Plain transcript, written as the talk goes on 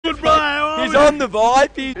He's on the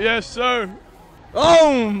vibe. Yes, sir.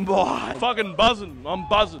 Oh, boy. Fucking buzzing. I'm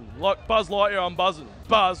buzzing. Like Buzz Lightyear, I'm buzzing.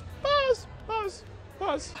 Buzz, buzz, buzz,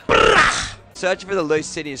 buzz. Searching for the loose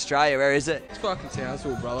city, Australia. Where is it? It's fucking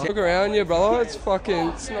Townsville, brother. Look around you, brother. It's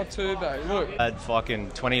not too bad. Look. I had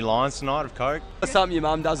fucking 20 lines tonight of coke. What's something your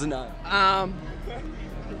mum doesn't know?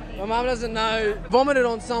 My mum doesn't know. Vomited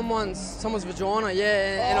on someone's vagina,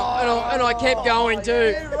 yeah, and I kept going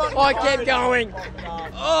too. I kept going.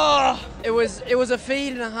 Oh, it was a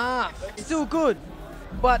feed and a half. Still good,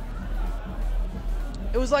 but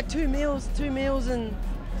it was like two meals in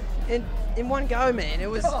one go, man. It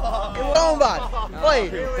was. Oh, bud.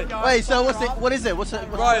 Wait. So what is it?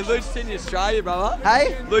 Bro, loosest city in Australia, brother.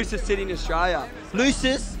 Hey, Loosest city in Australia.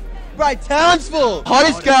 Loosest. Right, Townsville.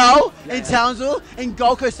 Hottest girl in Townsville in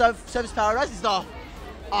Gold Coast Surface Paradise is the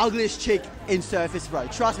ugliest chick in surface, bro.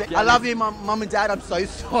 Trust me. I love you, mum and dad. I'm so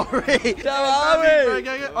sorry. How are we?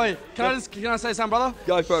 Oi, can I say something, brother?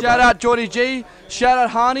 Go for it, Shout bro. out Geordie G. Shout out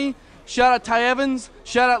Harney. Shout out Tay Evans.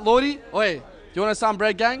 Shout out Lloydie. Oi, do you want to some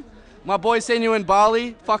bread, gang? My boy seen you in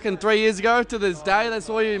Bali fucking 3 years ago to this day. They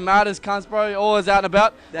saw you mad as cunts, bro. Always out and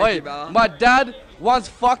about. Thank you, brother. My dad once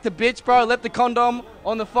fucked a bitch, bro. Left the condom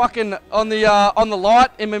on the fucking on the light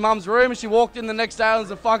in my mum's room, and she walked in the next day and there's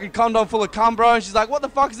a fucking condom full of cum, bro. And she's like, "What the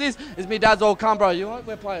fuck is this?" It's me dad's old cum, bro. You know what?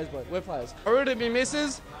 We're players, bro. We're players. I rooted me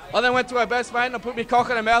missus. I then went to her best mate and I put me cock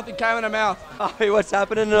in her mouth and came in her mouth. Hey, what's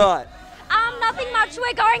happening tonight? Nothing much.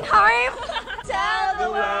 We're going home. Tell the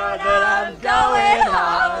world that I'm going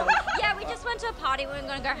home. Yeah, we just went to a party. We're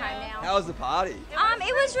going to go home now. How was the party?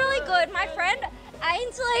 It was really good. My friend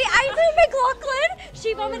Ainsley McLaughlin,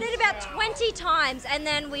 she vomited about 20 times, and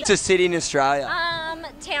then we. It's a city in Australia.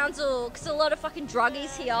 Townsville, because a lot of fucking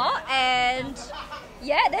druggies here, and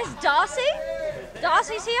yeah, there's Darcy.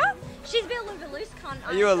 Darcy's here. She's a bit of a loose cunt.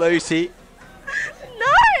 Are you a Lucy?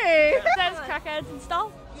 No. There's crackheads and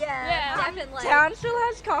stuff. Yeah, definitely. Townsville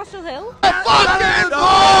has Castle Hill. Fucking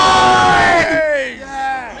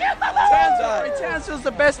Townsville's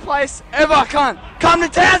the best place ever, cunt. Come to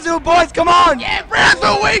Townsville, boys. Come on. Yeah, that's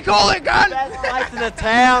what we call it, gun. Best place in the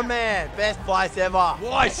town, man. Best place ever.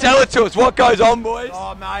 Why? Sell it to us. What goes on, boys?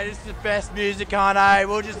 Oh, mate, it's the best music, aren't I?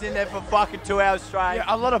 We're just in there for fucking 2 hours straight. Yeah,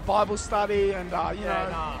 a lot of Bible study and,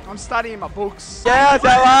 I'm studying my books. Yeah,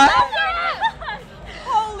 Della.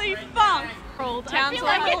 Holy fuck. Townsville. I feel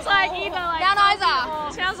like it's like either like Mount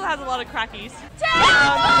Isa. Townsville has a lot of crackies.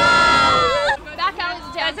 Townsville! Back out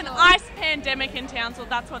of There's an ice pandemic in Townsville,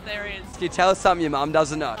 that's what there is. Can you tell us something your mum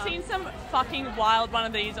doesn't know? I've seen some fucking wild one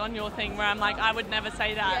of these on your thing where I'm like, I would never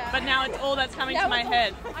say that. But now it's all that's coming to my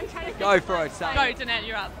head. I'm trying to Go for it, say. Go, Danette,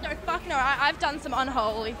 you're up. No, fuck no. I've done some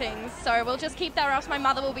unholy things, so we'll just keep that or else my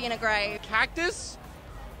mother will be in a grave. Cactus,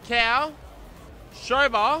 cow,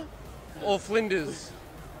 Shoba, or Flinders.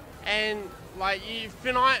 And like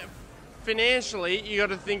financially, you got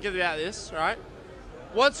to think about this, right?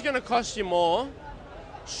 What's going to cost you more?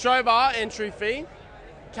 Shoba entry fee,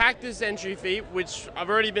 Cactus entry fee, which I've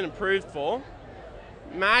already been approved for,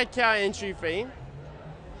 Mad Cow entry fee.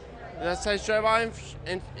 Did I say Shoba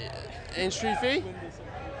entry fee?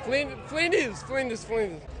 Flinders.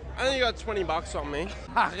 I only got $20 on me.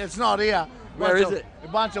 It's not here. Where is it? A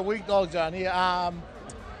bunch of weak dogs down here.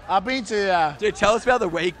 I've been to Dude, tell us about the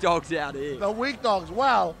weak dogs out here. the weak dogs.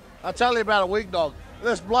 Well, I'll tell you about a weak dog.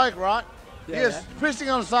 This bloke, right? Yeah, He was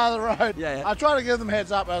pissing on the side of the road. Yeah. I tried to give them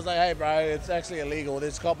heads up. I was like, hey, bro, it's actually illegal.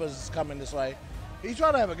 There's coppers coming this way. He's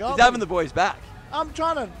trying to have a go. He's having the boys back. I'm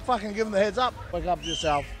trying to fucking give him the heads up. Wake up to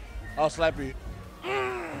yourself. I'll slap you.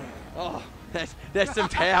 Oh, there's some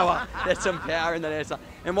power. There's some power in that answer.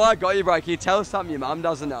 And while I got you, bro, can you tell us something your mum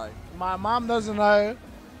doesn't know? My mum doesn't know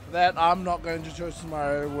that I'm not going to church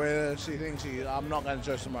tomorrow where she thinks she is. I'm not going to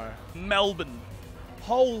church tomorrow. Melbourne.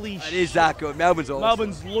 Holy shit. It is that good. Melbourne's awesome.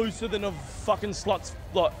 Melbourne's looser than a fucking slut's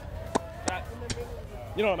like that.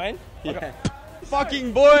 You know what I mean? Yeah.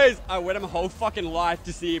 Fucking boys! I waited my whole fucking life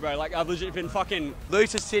to see you, bro. Like, I've legit been fucking...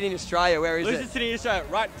 Loosest city in Australia, where is it? Loosest city in Australia,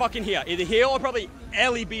 right fucking here. Either here or probably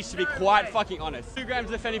Early Beach, to be quite fucking honest. 2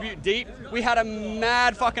 grams of Fenny Butte deep. We had a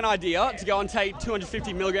mad fucking idea to go and take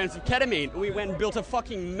 250 milligrams of ketamine. We went and built a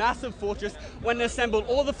fucking massive fortress, went and assembled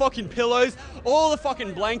all the fucking pillows, all the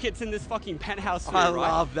fucking blankets in this fucking penthouse suite, I right?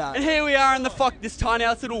 love that. And here we are in this tiny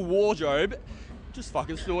ass little wardrobe. Just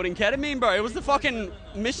fucking snorting ketamine, bro. It was the fucking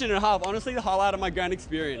mission and a half. Honestly, the highlight of my grand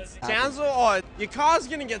experience. Townsville, your car's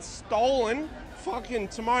gonna get stolen fucking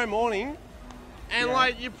tomorrow morning, and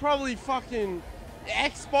like you're probably fucking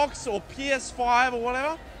Xbox or PS5 or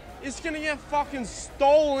whatever. It's gonna get fucking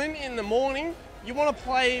stolen in the morning. You want to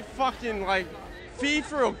play fucking like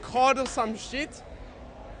FIFA or COD or some shit,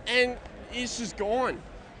 and it's just gone.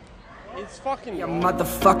 It's fucking. You're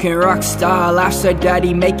motherfucking rock star. Life so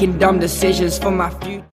dirty, making dumb decisions for my future.